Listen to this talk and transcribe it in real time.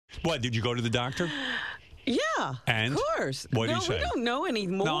What, did you go to the doctor? Yeah, And? of course. What did he say? We don't know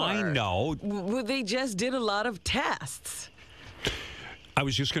anymore. No, I know. They just did a lot of tests. I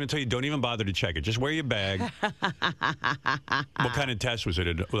was just going to tell you, don't even bother to check it. Just wear your bag. What kind of test was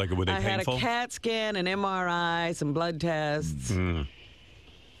it? Like, were they painful? I had a CAT scan, an MRI, some blood tests. And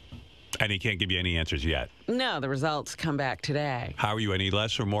he can't give you any answers yet? No, the results come back today. How are you? Any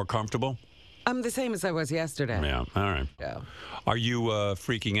less or more comfortable? I'm the same as I was yesterday. Yeah, all right. Yeah. Are you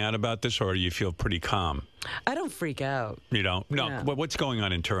freaking out about this, or do you feel pretty calm? I don't freak out. You don't? No. No. What's going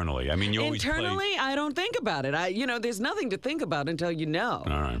on internally? I mean, you always Internally, I don't think about it. There's nothing to think about until you know.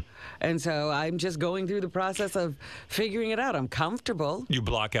 All right. And so I'm just going through the process of figuring it out. I'm comfortable. You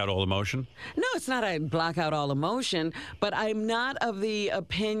block out all emotion? No, it's not I block out all emotion, but I'm not of the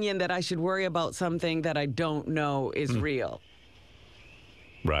opinion that I should worry about something that I don't know is real.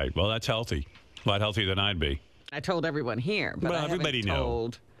 Right. Well, that's healthy. A lot healthier than I'd be. I told everyone here, but Well, I everybody haven't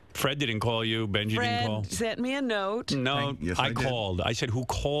told. Fred didn't call you. Benji didn't call. Fred sent me a note. No, Yes, I I did. called. I said, who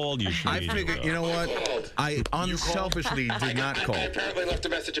called you? I figured, you know what? I unselfishly did not call. I apparently left a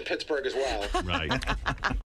message in Pittsburgh as well. Right.